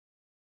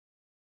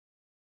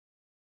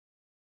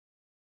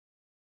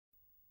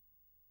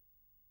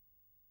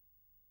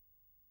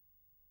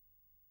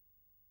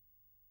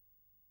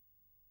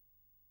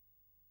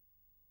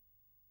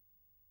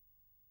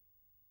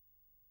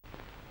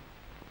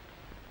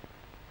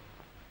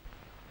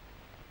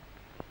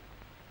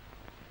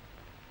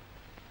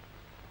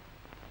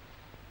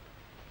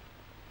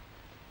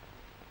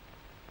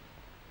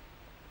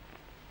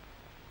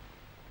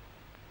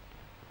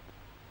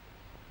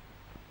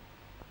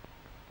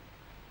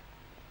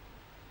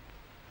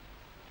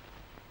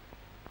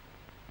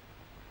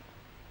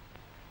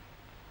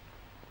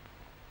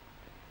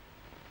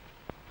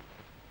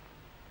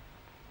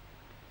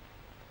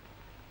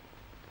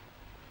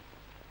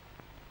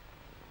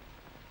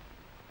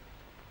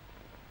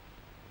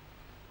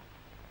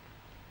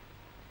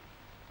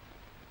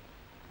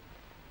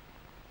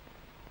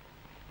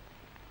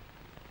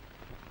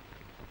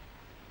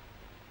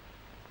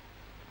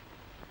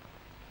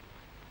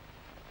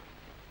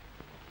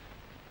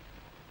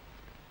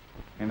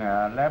In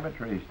our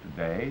laboratories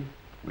today,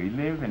 we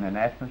live in an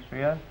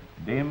atmosphere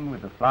dim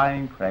with the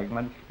flying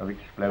fragments of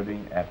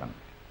exploding atoms.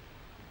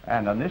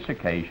 And on this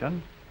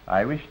occasion,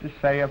 I wish to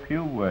say a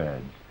few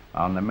words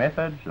on the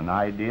methods and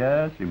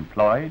ideas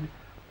employed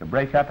to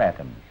break up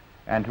atoms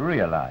and to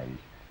realize,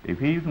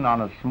 if even on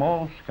a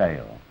small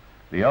scale,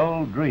 the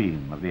old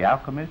dream of the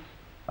alchemists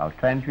of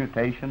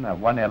transmutation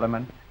of one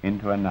element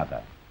into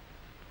another.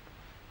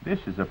 This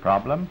is a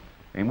problem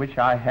in which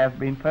I have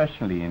been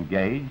personally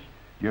engaged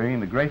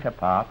during the greater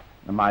part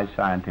of my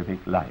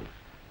scientific life,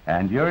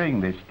 and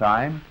during this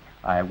time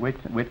I have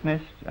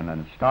witnessed an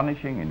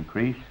astonishing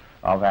increase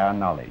of our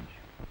knowledge.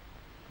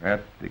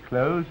 At the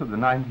close of the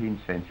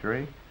 19th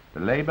century,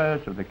 the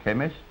labors of the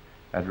chemist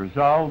had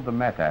resolved the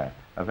matter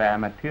of our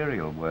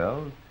material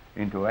world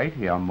into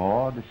 80 or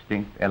more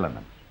distinct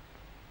elements,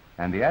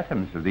 and the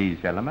atoms of these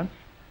elements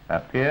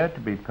appeared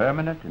to be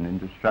permanent and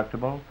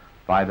indestructible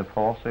by the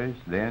forces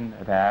then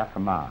at our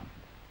command.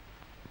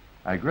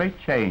 A great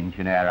change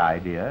in our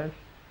ideas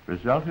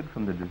resulted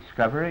from the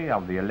discovery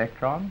of the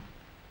electron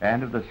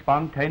and of the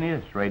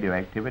spontaneous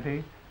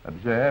radioactivity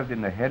observed in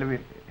the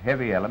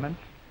heavy elements,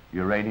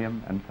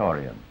 uranium and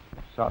thorium.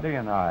 Soddy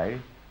and I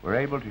were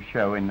able to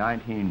show in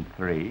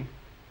 1903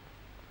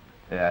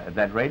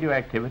 that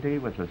radioactivity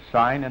was a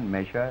sign and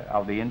measure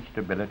of the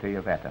instability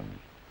of atoms,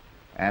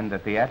 and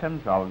that the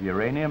atoms of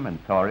uranium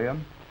and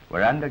thorium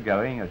were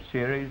undergoing a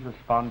series of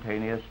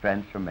spontaneous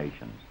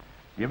transformations,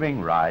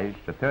 giving rise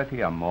to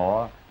 30 or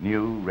more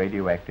new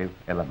radioactive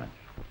elements.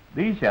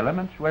 These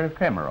elements were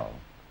ephemeral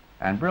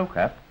and broke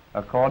up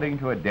according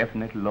to a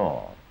definite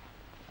law,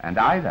 and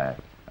either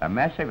a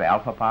massive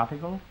alpha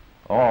particle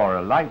or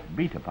a light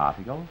beta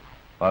particle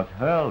was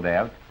hurled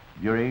out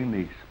during the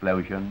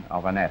explosion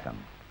of an atom.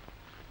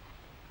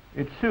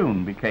 It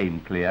soon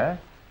became clear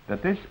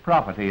that this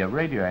property of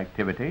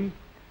radioactivity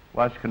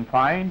was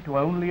confined to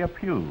only a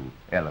few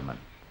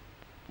elements,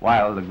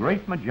 while the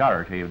great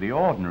majority of the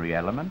ordinary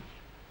elements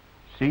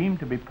seemed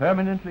to be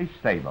permanently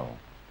stable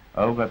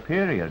over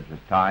periods of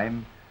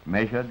time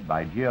measured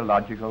by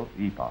geological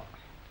epochs.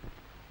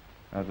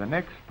 The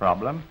next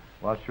problem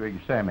was to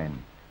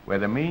examine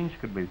whether means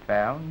could be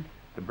found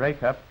to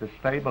break up the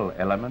stable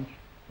elements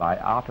by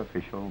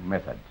artificial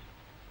methods.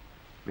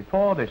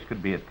 Before this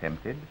could be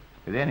attempted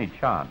with any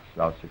chance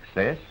of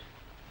success,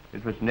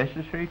 it was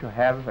necessary to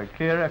have a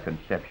clearer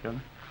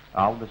conception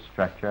of the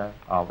structure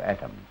of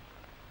atoms.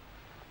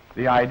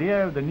 The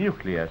idea of the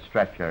nuclear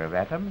structure of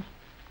atoms,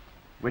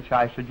 which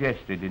I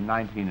suggested in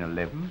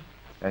 1911,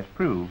 has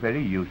proved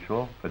very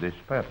useful for this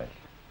purpose.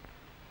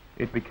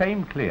 It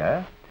became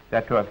clear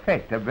that to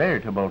effect a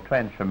veritable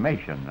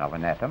transformation of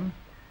an atom,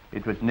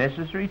 it was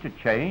necessary to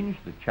change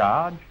the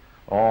charge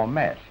or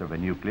mass of a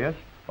nucleus,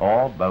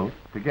 or both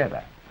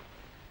together.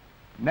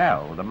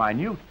 Now, the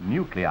minute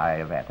nuclei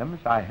of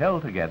atoms are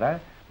held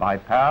together by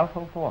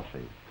powerful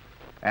forces,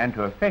 and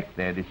to effect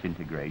their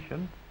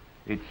disintegration,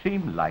 it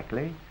seemed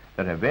likely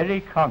that a very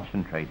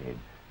concentrated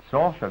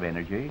source of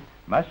energy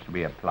must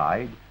be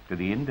applied to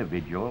the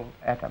individual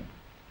atom.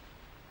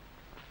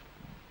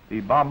 The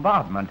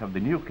bombardment of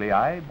the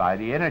nuclei by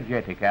the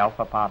energetic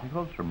alpha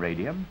particles from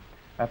radium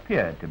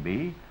appeared to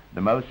be the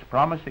most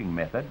promising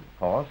method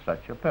for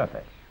such a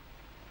purpose.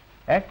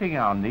 Acting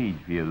on these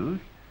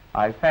views,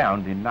 I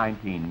found in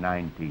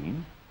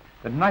 1919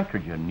 that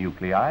nitrogen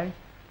nuclei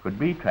could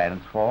be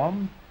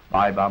transformed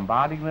by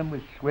bombarding them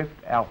with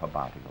swift alpha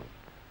particles.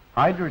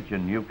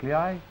 Hydrogen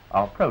nuclei,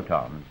 or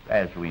protons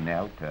as we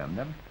now term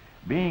them,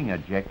 being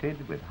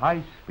ejected with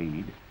high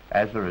speed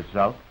as a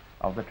result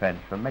of the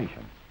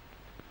transformation.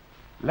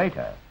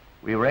 Later,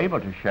 we were able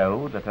to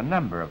show that a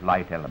number of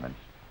light elements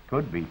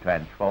could be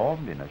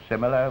transformed in a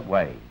similar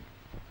way.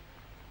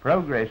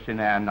 Progress in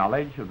our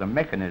knowledge of the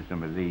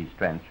mechanism of these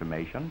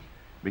transformations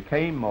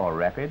became more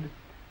rapid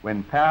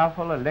when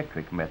powerful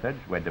electric methods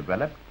were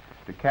developed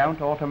to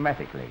count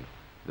automatically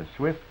the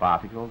swift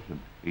particles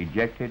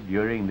ejected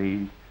during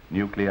these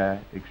nuclear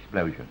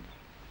explosions.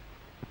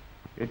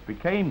 It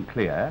became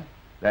clear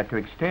that to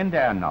extend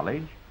our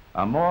knowledge,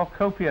 a more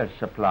copious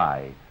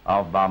supply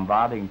of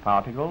bombarding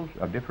particles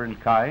of different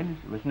kinds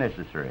was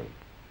necessary.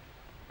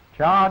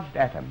 Charged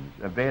atoms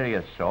of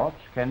various sorts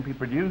can be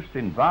produced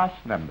in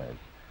vast numbers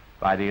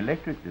by the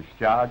electric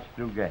discharge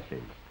through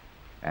gases,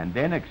 and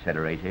then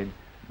accelerated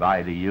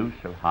by the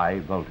use of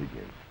high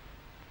voltages.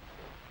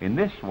 In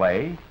this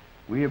way,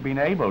 we have been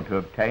able to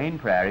obtain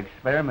for our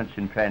experiments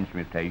in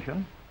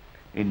transmutation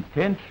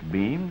intense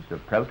beams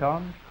of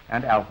protons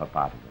and alpha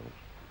particles,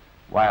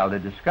 while the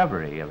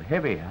discovery of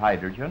heavy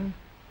hydrogen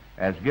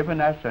has given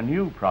us a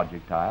new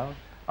projectile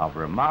of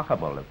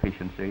remarkable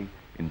efficiency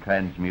in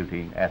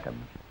transmuting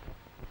atoms.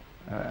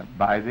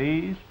 By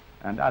these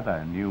and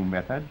other new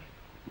methods,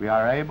 we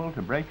are able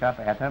to break up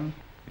atoms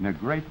in a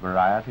great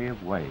variety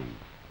of ways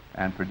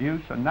and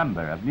produce a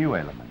number of new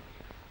elements,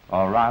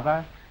 or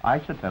rather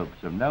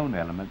isotopes of known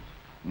elements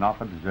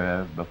not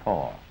observed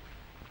before.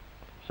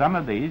 Some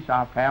of these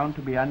are found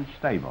to be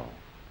unstable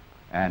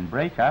and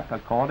break up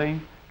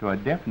according to a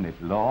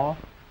definite law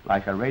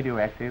like a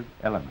radioactive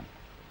element.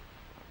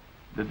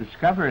 The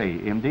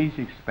discovery in these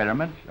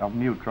experiments of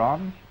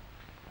neutrons,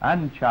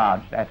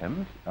 uncharged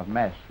atoms of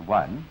mass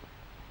 1,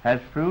 has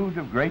proved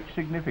of great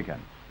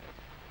significance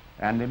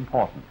and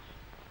importance,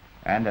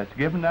 and has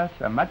given us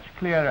a much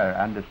clearer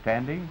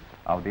understanding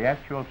of the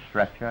actual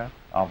structure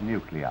of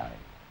nuclei.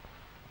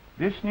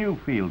 This new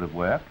field of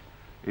work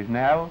is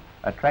now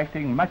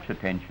attracting much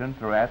attention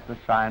throughout the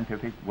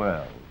scientific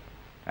world,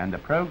 and the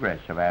progress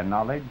of our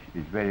knowledge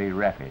is very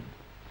rapid.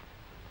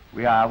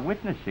 We are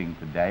witnessing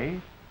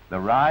today the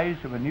rise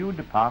of a new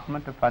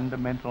department of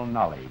fundamental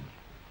knowledge,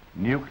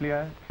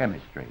 nuclear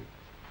chemistry,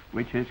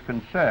 which is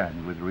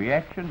concerned with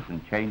reactions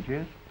and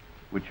changes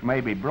which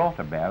may be brought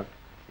about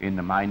in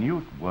the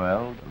minute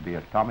world of the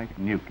atomic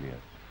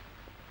nucleus.